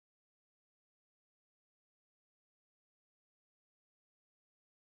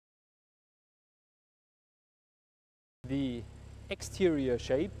the exterior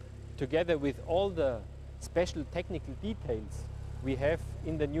shape, together with all the special technical details we have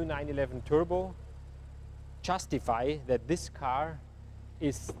in the new 911 Turbo, justify that this car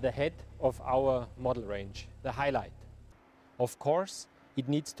is the head of our model range, the highlight. Of course, it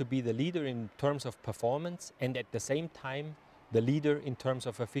needs to be the leader in terms of performance and at the same time the leader in terms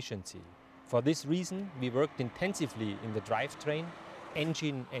of efficiency. For this reason, we worked intensively in the drivetrain,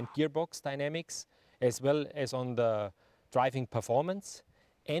 engine and gearbox dynamics, as well as on the driving performance.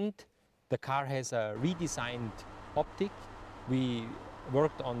 And the car has a redesigned optic. We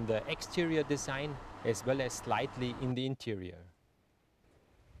worked on the exterior design as well as slightly in the interior.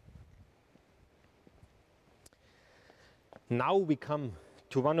 Now we come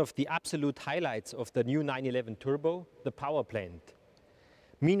to one of the absolute highlights of the new 911 Turbo, the power plant.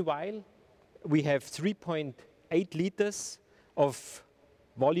 Meanwhile, we have 3.8 liters of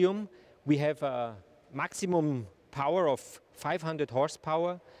volume. We have a maximum power of 500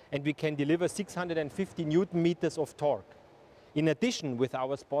 horsepower and we can deliver 650 Newton meters of torque. In addition, with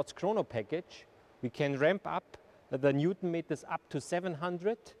our Sports Chrono package, we can ramp up the Newton meters up to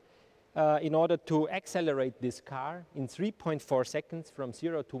 700 in order to accelerate this car in 3.4 seconds from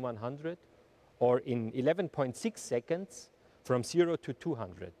 0 to 100 or in 11.6 seconds from 0 to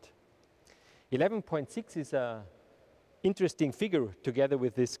 200. 11.6 is an interesting figure together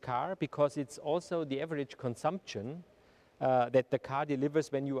with this car because it's also the average consumption that the car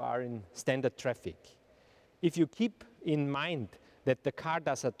delivers when you are in standard traffic. If you keep in mind that the car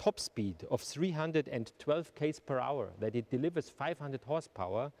does a top speed of 312 km per hour, that it delivers 500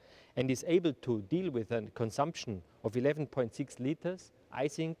 horsepower and is able to deal with a consumption of 11.6 liters, I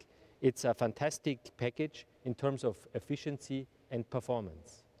think it's a fantastic package in terms of efficiency and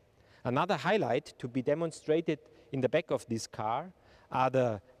performance. Another highlight to be demonstrated in the back of this car are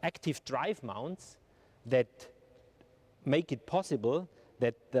the active drive mounts that make it possible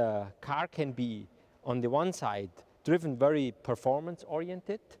that the car can be on the one side driven very performance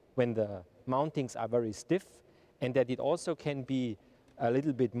oriented when the mountings are very stiff, and that it also can be a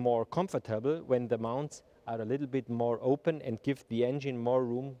little bit more comfortable when the mounts are a little bit more open and give the engine more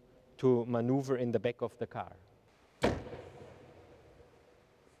room to maneuver in the back of the car.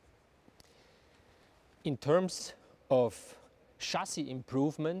 In terms of chassis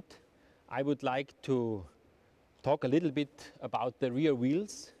improvement, I would like to talk a little bit about the rear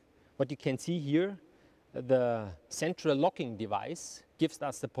wheels. What you can see here, the central locking device gives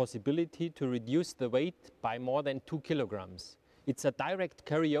us the possibility to reduce the weight by more than 2 kilograms. It's a direct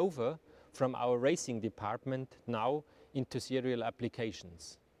carryover from our racing department now into serial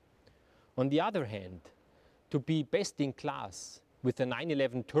applications. On the other hand, to be best in class with the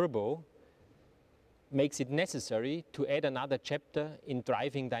 911 Turbo makes it necessary to add another chapter in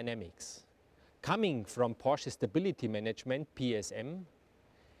driving dynamics. Coming from Porsche Stability Management, PSM,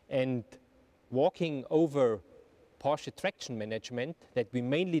 and walking over Porsche Traction Management that we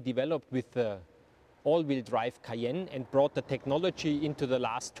mainly developed with the all-wheel drive Cayenne and brought the technology into the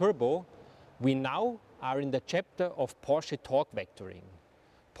last Turbo, we now are in the chapter of Porsche Torque Vectoring.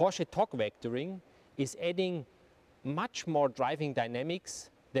 Porsche Torque Vectoring is adding much more driving dynamics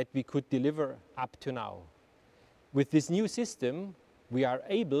that we could deliver up to now. With this new system, we are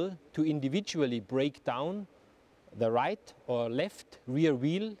able to individually break down the right or left rear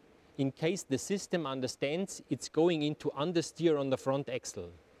wheel in case the system understands it's going into understeer on the front axle.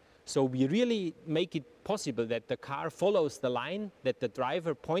 So we really make it possible that the car follows the line that the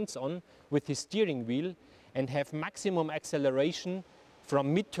driver points on with his steering wheel and have maximum acceleration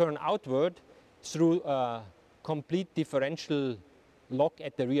from mid-turn outward through a complete differential lock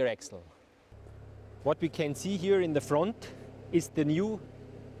at the rear axle. What we can see here in the front is the new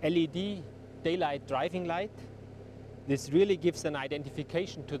LED daylight driving light. This really gives an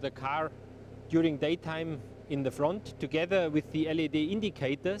identification to the car during daytime in the front. Together with the LED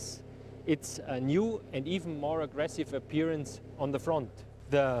indicators, it's a new and even more aggressive appearance on the front.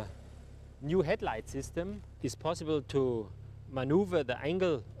 The new headlight system is possible to maneuver the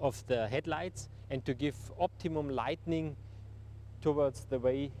angle of the headlights and to give optimum lighting towards the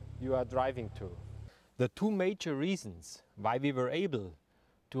way you are driving to. The two major reasons why we were able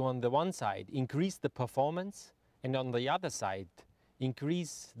to, on the one side, increase the performance and on the other side,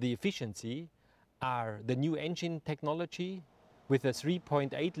 increase the efficiency are the new engine technology with a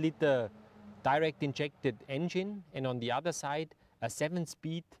 3.8 liter direct injected engine and on the other side, a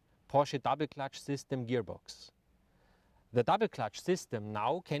 7-speed Porsche double clutch system gearbox. The double clutch system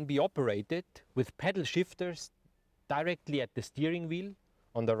now can be operated with pedal shifters directly at the steering wheel,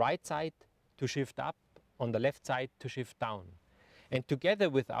 on the right side to shift up, on the left side to shift down. And together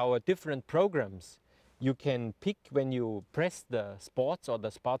with our different programs, you can pick when you press the Sports or the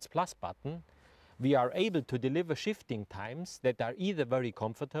Sports Plus button. We are able to deliver shifting times that are either very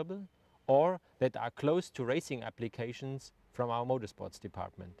comfortable or that are close to racing applications from our motorsports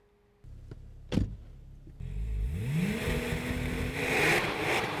department.